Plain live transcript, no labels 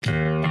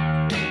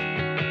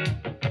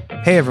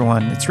Hey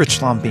everyone, it's Rich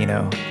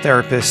Lombino,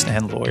 therapist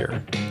and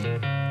lawyer.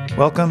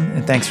 Welcome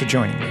and thanks for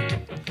joining me.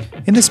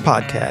 In this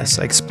podcast,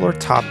 I explore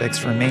topics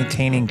for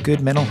maintaining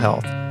good mental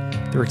health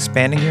through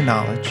expanding your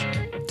knowledge,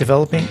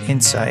 developing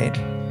insight,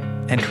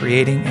 and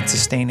creating and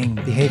sustaining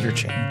behavior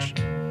change,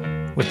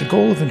 with the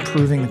goal of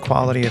improving the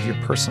quality of your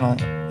personal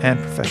and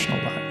professional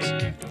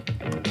lives.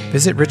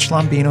 Visit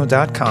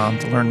richlombino.com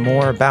to learn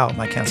more about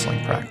my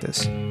counseling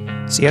practice,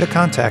 see how to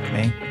contact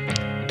me,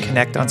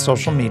 connect on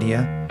social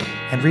media,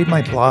 and read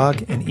my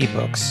blog and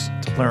ebooks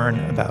to learn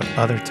about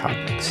other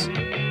topics.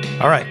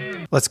 All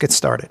right, let's get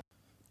started.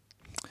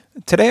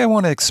 Today I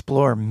want to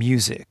explore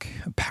music,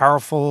 a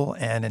powerful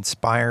and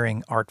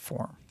inspiring art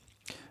form.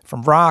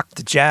 From rock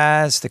to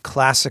jazz to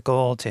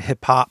classical to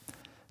hip-hop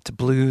to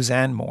blues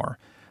and more,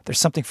 there's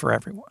something for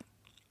everyone.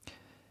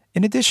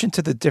 In addition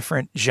to the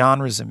different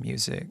genres of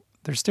music,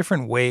 there's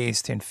different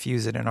ways to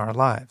infuse it in our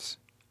lives.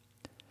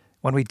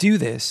 When we do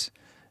this,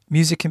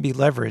 music can be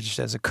leveraged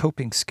as a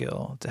coping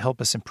skill to help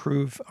us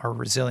improve our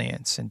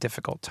resilience in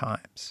difficult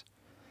times.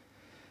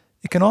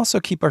 It can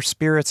also keep our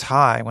spirits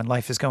high when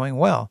life is going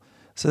well,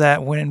 so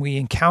that when we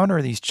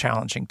encounter these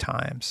challenging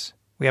times,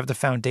 we have the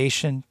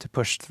foundation to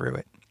push through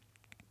it.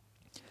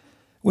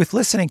 With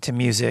listening to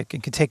music,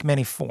 it can take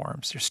many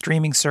forms. There's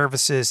streaming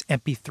services,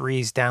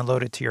 MP3s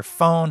downloaded to your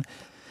phone,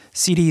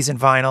 CDs and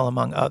vinyl,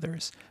 among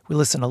others. We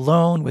listen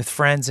alone, with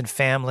friends and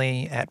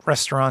family, at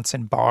restaurants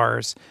and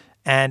bars,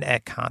 and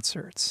at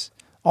concerts.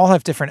 All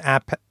have different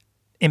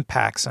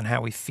impacts on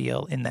how we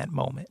feel in that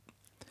moment.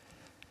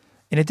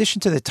 In addition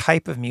to the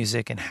type of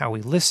music and how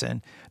we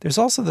listen, there's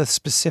also the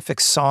specific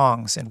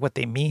songs and what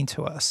they mean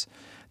to us.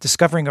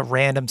 Discovering a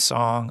random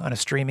song on a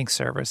streaming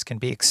service can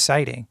be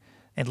exciting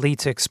and lead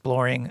to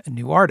exploring a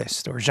new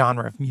artist or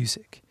genre of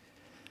music.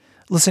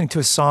 Listening to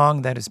a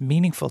song that is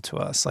meaningful to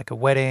us, like a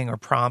wedding or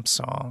prom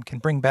song, can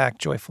bring back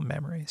joyful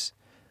memories.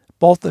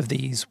 Both of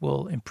these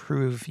will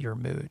improve your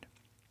mood.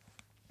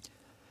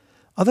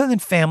 Other than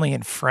family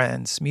and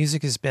friends,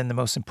 music has been the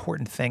most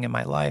important thing in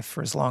my life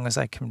for as long as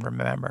I can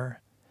remember.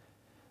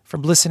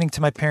 From listening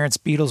to my parents'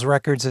 Beatles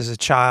records as a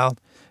child,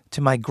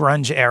 to my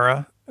grunge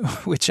era,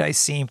 which I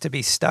seem to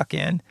be stuck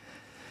in,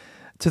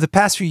 to the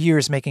past few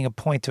years making a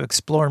point to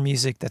explore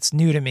music that's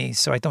new to me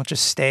so I don't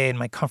just stay in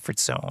my comfort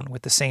zone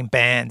with the same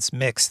bands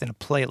mixed in a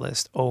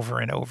playlist over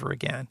and over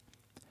again.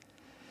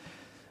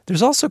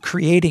 There's also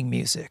creating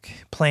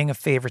music. Playing a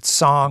favorite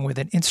song with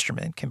an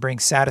instrument can bring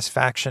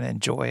satisfaction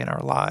and joy in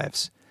our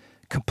lives.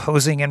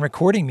 Composing and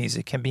recording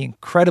music can be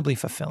incredibly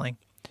fulfilling.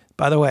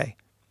 By the way,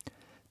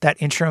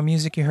 that intro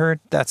music you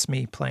heard, that's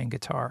me playing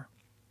guitar.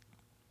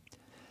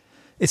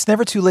 It's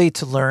never too late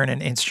to learn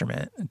an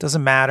instrument. It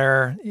doesn't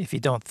matter if you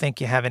don't think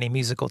you have any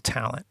musical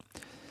talent.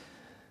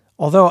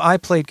 Although I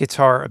played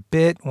guitar a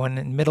bit when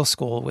in middle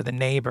school with a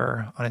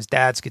neighbor on his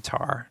dad's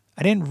guitar,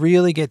 I didn't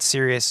really get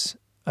serious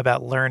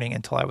about learning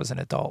until I was an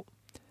adult.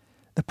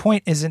 The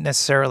point isn't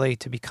necessarily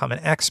to become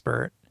an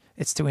expert,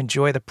 it's to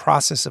enjoy the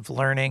process of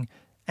learning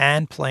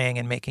and playing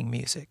and making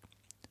music.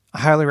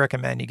 I highly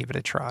recommend you give it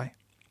a try.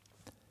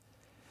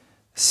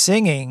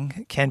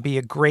 Singing can be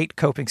a great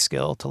coping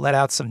skill to let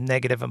out some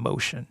negative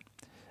emotion.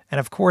 And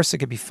of course, it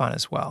can be fun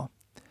as well.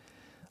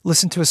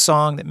 Listen to a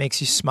song that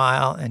makes you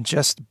smile and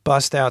just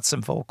bust out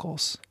some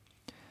vocals.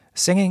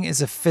 Singing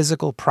is a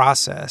physical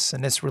process,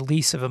 and this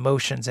release of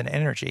emotions and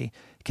energy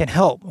can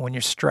help when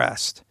you're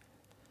stressed.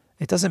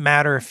 It doesn't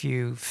matter if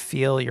you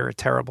feel you're a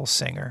terrible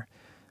singer.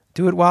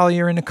 Do it while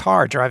you're in the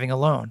car driving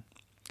alone.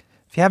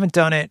 If you haven't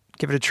done it,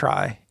 give it a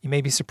try. You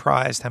may be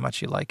surprised how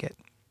much you like it.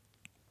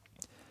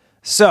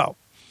 So,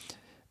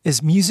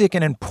 is music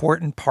an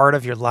important part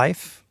of your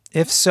life?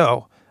 If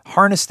so,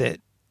 harness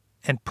it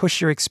and push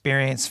your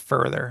experience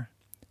further.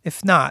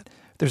 If not,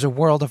 there's a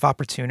world of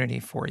opportunity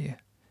for you.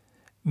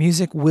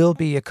 Music will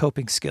be a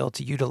coping skill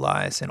to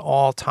utilize in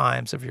all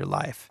times of your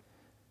life.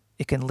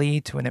 It can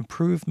lead to an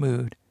improved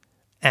mood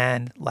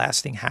and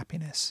lasting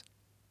happiness.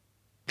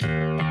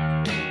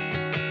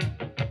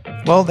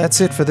 Well,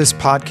 that's it for this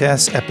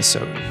podcast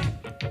episode.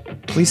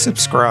 Please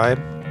subscribe,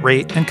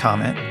 rate, and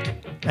comment,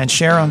 and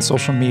share on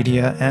social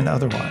media and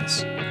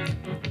otherwise.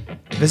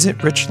 Visit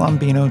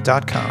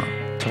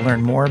richlombino.com to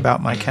learn more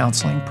about my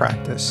counseling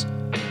practice,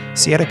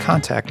 see how to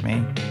contact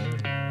me,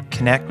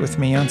 connect with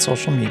me on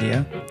social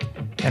media,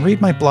 and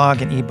read my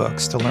blog and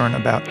ebooks to learn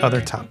about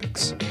other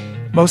topics.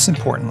 Most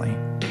importantly,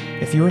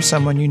 if you or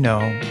someone you know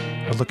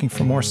are looking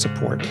for more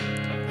support,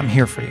 I'm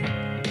here for you.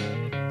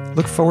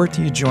 Look forward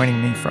to you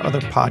joining me for other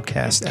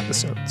podcast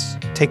episodes.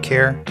 Take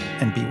care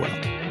and be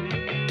well.